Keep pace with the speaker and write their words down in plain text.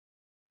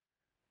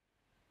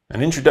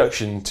An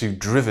introduction to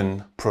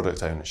driven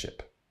product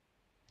ownership.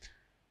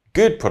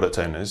 Good product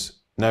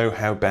owners know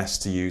how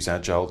best to use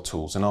Agile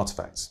tools and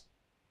artifacts.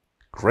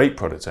 Great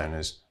product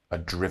owners are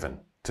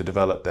driven to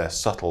develop their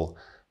subtle,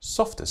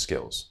 softer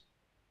skills.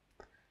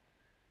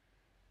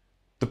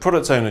 The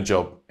product owner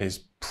job is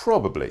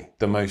probably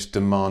the most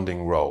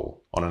demanding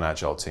role on an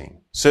Agile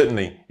team,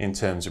 certainly in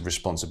terms of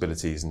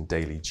responsibilities and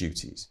daily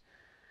duties.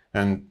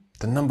 And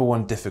the number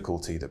one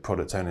difficulty that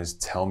product owners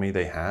tell me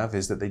they have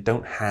is that they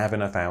don't have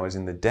enough hours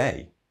in the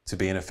day to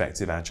be an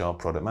effective Agile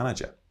product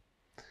manager.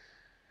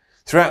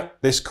 Throughout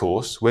this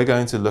course, we're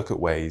going to look at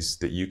ways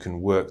that you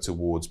can work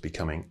towards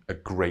becoming a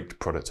great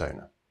product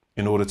owner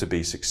in order to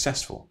be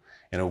successful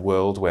in a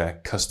world where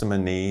customer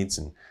needs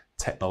and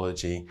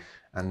technology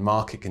and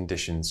market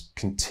conditions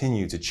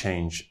continue to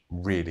change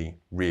really,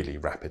 really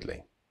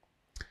rapidly.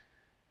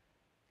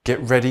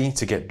 Get ready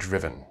to get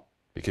driven,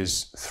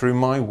 because through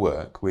my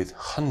work with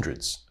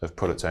hundreds of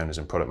product owners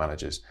and product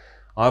managers,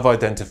 I've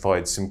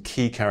identified some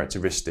key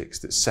characteristics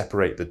that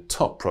separate the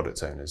top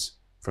product owners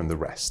from the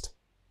rest.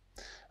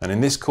 And in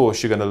this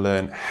course, you're going to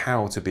learn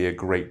how to be a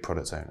great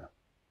product owner.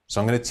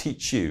 So I'm going to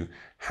teach you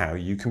how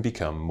you can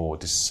become more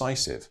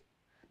decisive,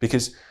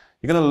 because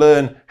you're going to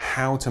learn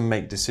how to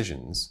make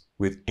decisions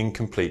with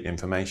incomplete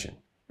information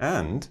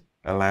and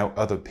allow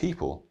other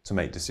people to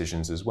make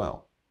decisions as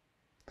well.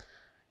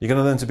 You're going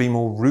to learn to be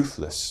more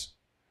ruthless.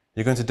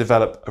 You're going to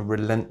develop a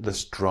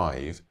relentless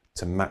drive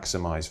to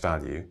maximize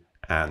value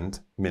and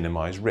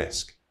minimize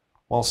risk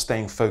while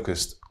staying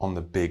focused on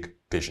the big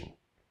vision.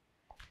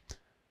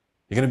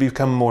 You're going to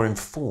become more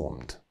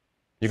informed.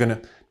 You're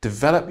going to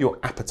develop your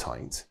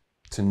appetite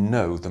to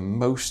know the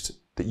most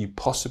that you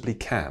possibly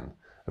can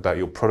about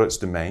your product's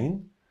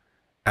domain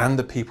and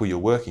the people you're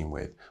working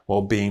with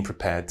while being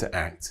prepared to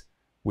act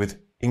with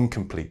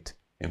incomplete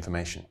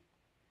information.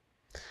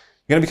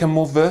 You're going to become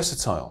more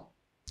versatile.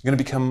 You're going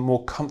to become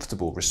more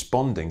comfortable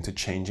responding to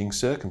changing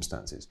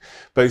circumstances,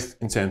 both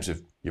in terms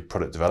of your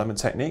product development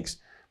techniques,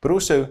 but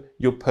also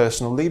your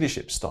personal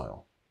leadership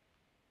style.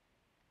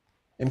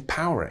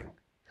 Empowering.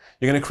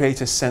 You're going to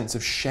create a sense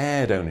of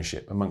shared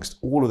ownership amongst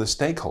all of the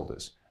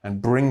stakeholders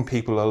and bring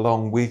people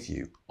along with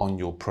you on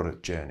your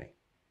product journey.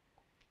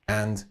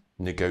 And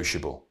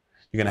negotiable.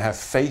 You're going to have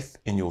faith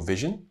in your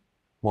vision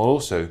while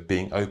also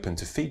being open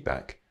to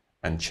feedback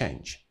and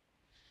change.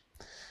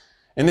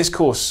 In this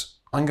course,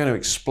 I'm going to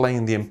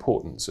explain the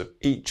importance of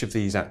each of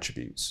these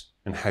attributes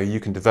and how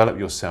you can develop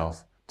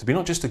yourself to be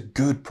not just a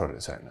good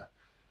product owner,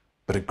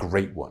 but a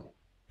great one.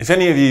 If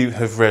any of you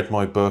have read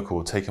my book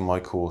or taken my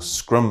course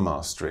Scrum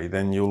Mastery,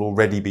 then you'll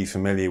already be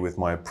familiar with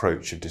my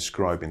approach of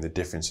describing the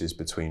differences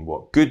between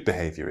what good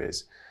behavior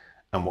is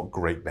and what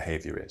great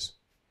behavior is.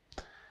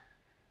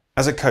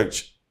 As a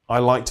coach, I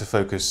like to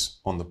focus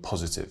on the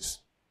positives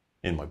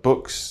in my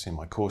books, in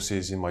my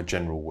courses, in my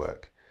general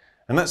work.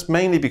 And that's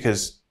mainly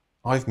because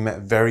I've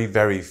met very,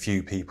 very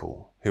few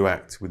people who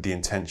act with the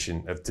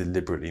intention of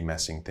deliberately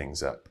messing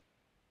things up.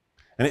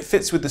 And it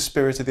fits with the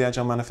spirit of the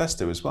Agile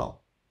Manifesto as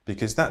well,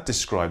 because that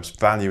describes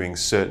valuing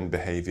certain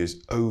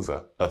behaviors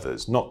over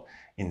others, not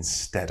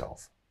instead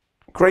of.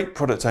 Great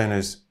product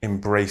owners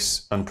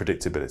embrace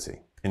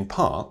unpredictability, in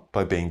part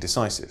by being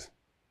decisive.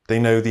 They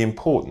know the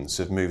importance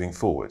of moving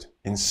forward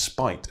in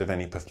spite of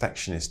any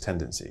perfectionist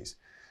tendencies,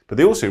 but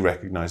they also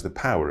recognize the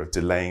power of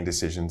delaying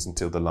decisions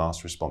until the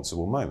last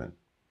responsible moment.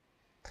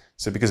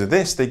 So because of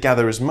this, they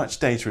gather as much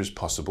data as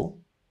possible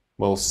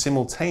while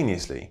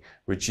simultaneously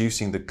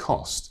reducing the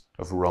cost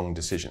of wrong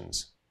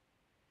decisions.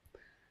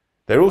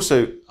 They're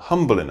also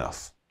humble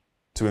enough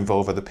to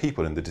involve other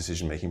people in the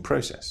decision-making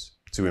process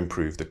to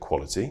improve the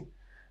quality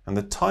and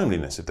the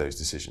timeliness of those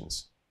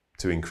decisions,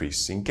 to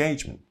increase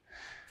engagement,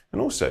 and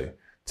also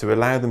to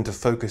allow them to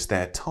focus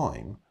their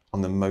time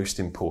on the most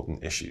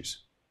important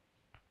issues.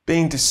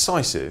 Being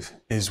decisive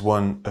is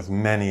one of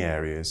many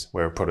areas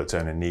where a product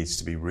owner needs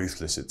to be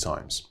ruthless at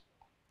times.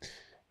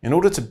 In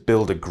order to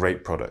build a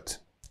great product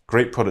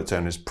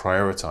owners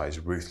prioritize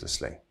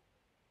ruthlessly.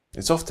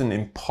 It's often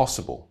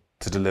impossible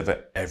to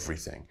deliver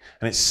everything,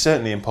 and it's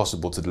certainly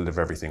impossible to deliver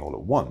everything all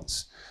at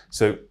once.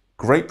 So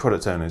great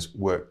product owners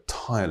work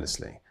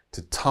tirelessly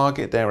to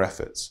target their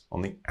efforts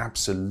on the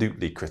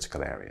absolutely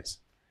critical areas.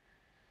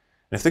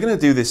 And if they're going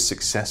to do this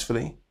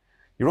successfully,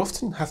 you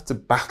often have to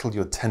battle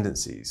your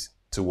tendencies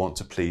to want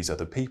to please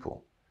other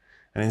people,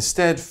 and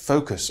instead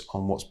focus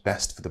on what's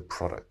best for the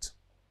product.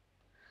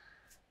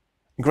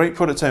 Great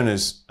product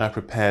owners are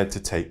prepared to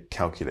take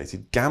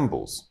calculated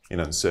gambles in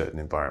uncertain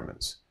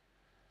environments,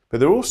 but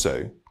they're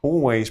also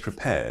always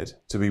prepared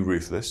to be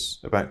ruthless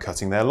about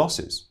cutting their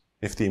losses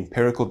if the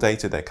empirical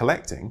data they're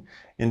collecting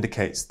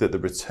indicates that the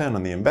return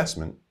on the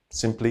investment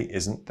simply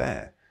isn't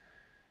there.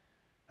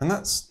 And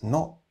that's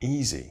not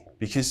easy,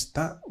 because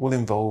that will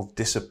involve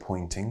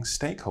disappointing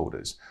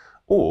stakeholders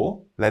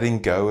or letting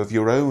go of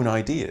your own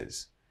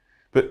ideas.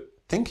 But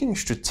thinking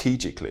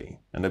strategically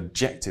and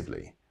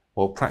objectively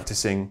while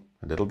practicing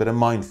a little bit of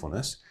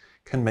mindfulness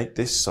can make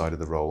this side of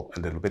the role a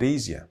little bit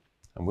easier,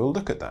 and we'll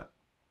look at that.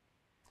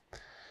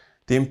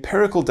 The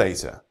empirical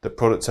data that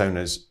product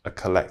owners are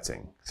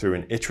collecting through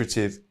an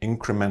iterative,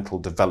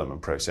 incremental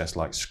development process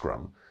like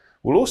Scrum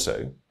will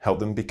also help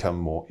them become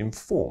more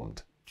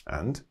informed.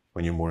 And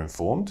when you're more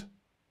informed,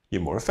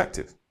 you're more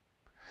effective.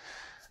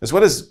 As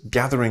well as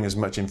gathering as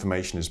much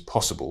information as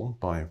possible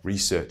by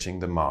researching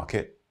the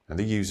market and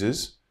the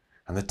users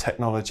and the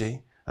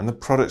technology and the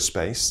product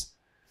space,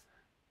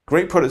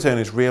 great product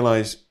owners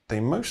realize they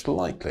most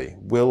likely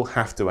will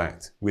have to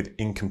act with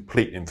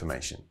incomplete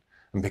information,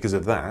 and because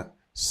of that,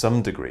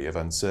 some degree of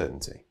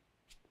uncertainty.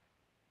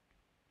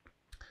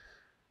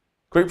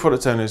 Great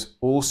product owners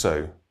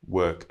also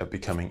work at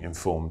becoming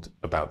informed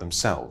about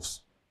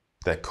themselves,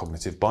 their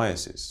cognitive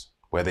biases,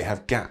 where they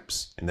have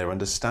gaps in their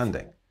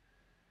understanding.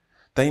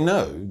 They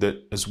know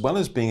that as well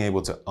as being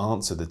able to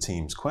answer the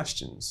team's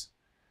questions,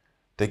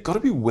 they've got to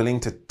be willing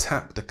to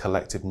tap the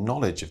collective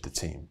knowledge of the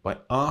team by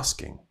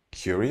asking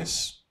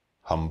curious,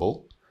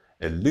 humble,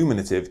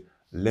 illuminative,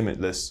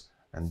 limitless,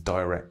 and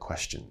direct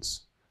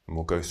questions. And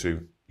we'll go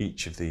through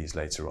each of these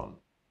later on.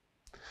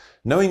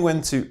 Knowing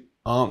when to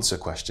answer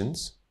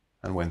questions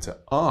and when to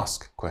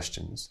ask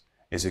questions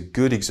is a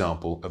good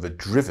example of a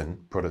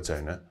driven product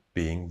owner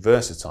being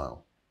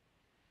versatile.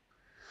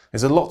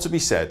 There's a lot to be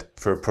said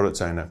for a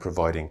product owner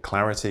providing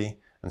clarity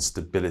and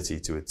stability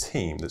to a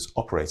team that's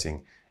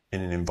operating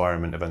in an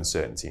environment of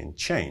uncertainty and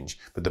change,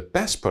 but the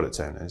best product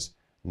owners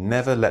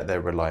never let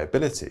their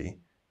reliability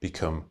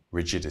become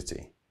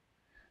rigidity.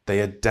 They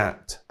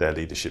adapt their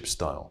leadership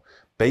style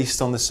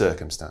based on the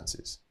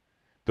circumstances,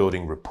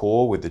 building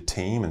rapport with the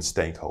team and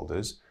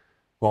stakeholders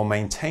while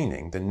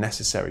maintaining the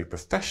necessary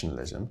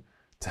professionalism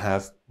to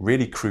have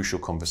really crucial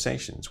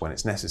conversations when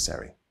it's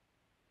necessary.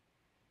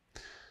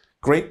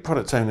 Great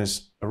product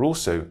owners are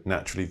also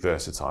naturally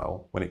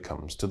versatile when it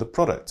comes to the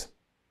product.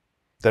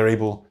 They're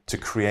able to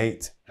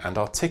create and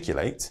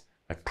articulate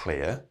a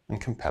clear and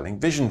compelling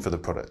vision for the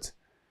product,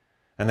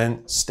 and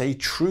then stay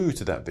true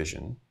to that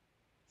vision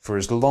for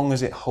as long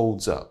as it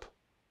holds up.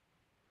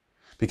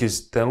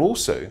 Because they'll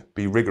also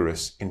be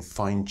rigorous in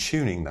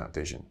fine-tuning that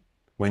vision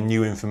when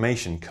new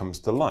information comes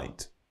to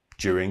light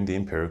during the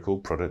empirical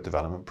product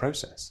development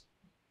process.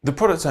 The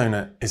product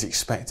owner is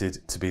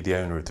expected to be the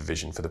owner of the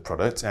vision for the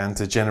product and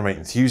to generate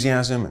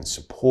enthusiasm and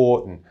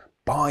support and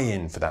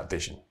buy-in for that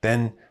vision,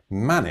 then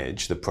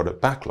manage the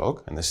product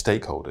backlog and the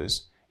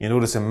stakeholders in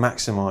order to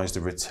maximize the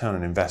return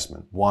on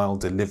investment while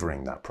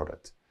delivering that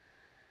product.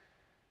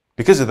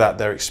 Because of that,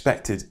 they're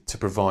expected to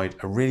provide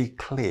a really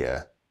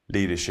clear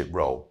leadership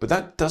role, but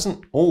that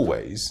doesn't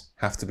always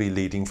have to be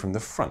leading from the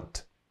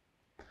front.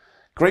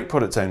 Great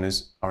product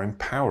owners are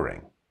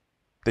empowering.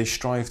 They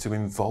strive to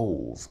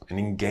involve and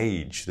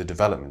engage the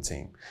development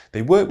team.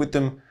 They work with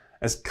them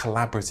as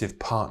collaborative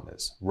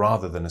partners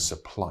rather than a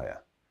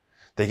supplier.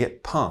 They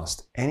get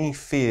past any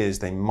fears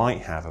they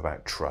might have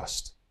about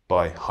trust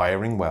by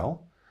hiring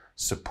well,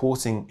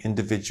 supporting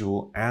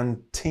individual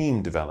and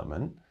team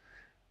development,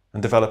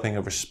 and developing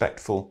a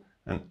respectful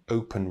and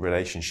open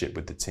relationship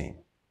with the team.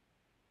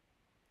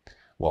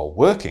 While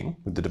working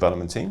with the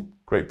development team,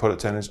 great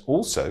product owners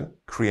also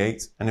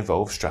create and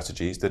evolve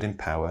strategies that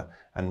empower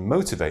and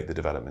motivate the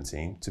development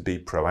team to be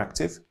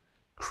proactive,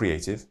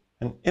 creative,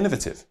 and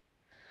innovative.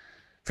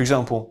 For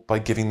example, by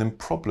giving them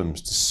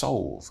problems to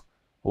solve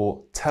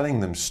or telling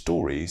them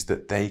stories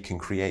that they can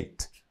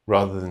create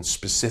rather than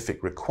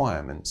specific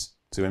requirements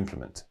to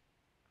implement.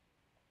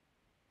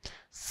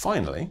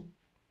 Finally,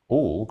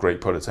 all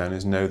great product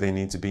owners know they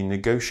need to be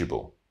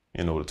negotiable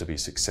in order to be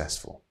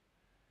successful.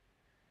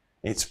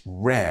 It's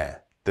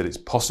rare that it's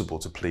possible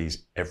to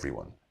please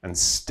everyone and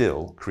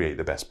still create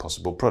the best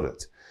possible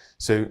product.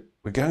 So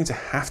we're going to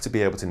have to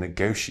be able to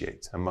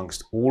negotiate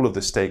amongst all of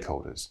the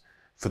stakeholders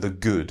for the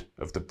good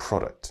of the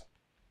product.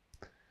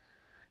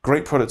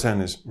 Great product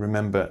owners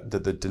remember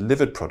that the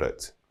delivered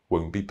product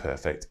won't be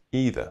perfect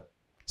either.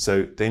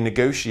 So they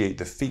negotiate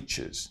the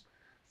features,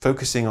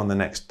 focusing on the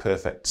next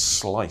perfect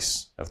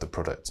slice of the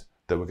product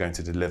that we're going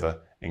to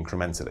deliver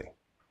incrementally.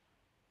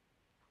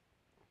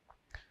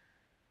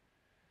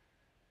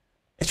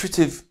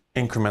 Iterative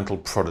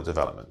incremental product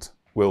development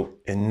will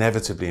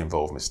inevitably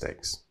involve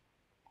mistakes.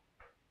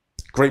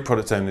 Great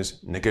product owners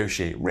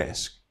negotiate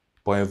risk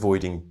by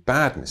avoiding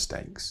bad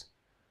mistakes,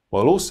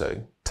 while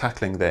also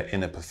tackling their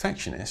inner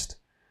perfectionist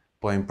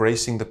by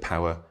embracing the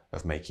power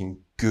of making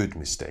good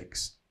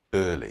mistakes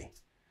early,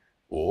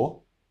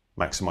 or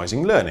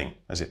maximizing learning,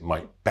 as it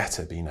might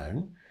better be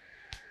known.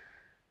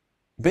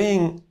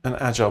 Being an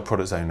agile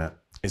product owner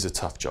is a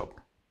tough job,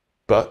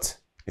 but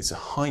it's a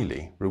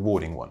highly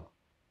rewarding one.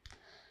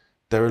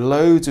 There are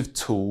loads of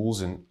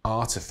tools and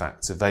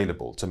artifacts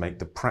available to make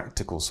the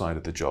practical side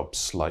of the job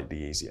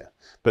slightly easier.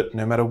 But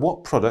no matter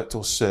what product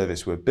or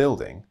service we're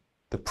building,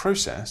 the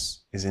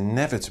process is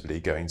inevitably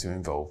going to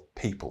involve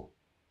people.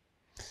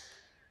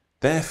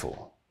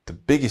 Therefore, the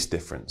biggest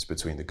difference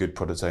between the good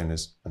product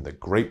owners and the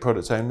great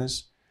product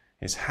owners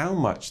is how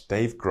much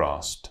they've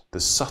grasped the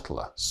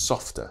subtler,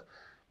 softer,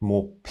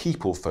 more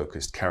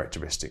people-focused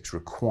characteristics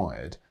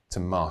required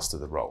to master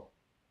the role.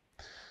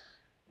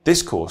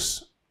 This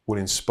course will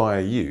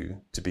inspire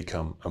you to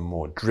become a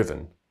more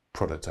driven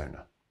product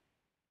owner.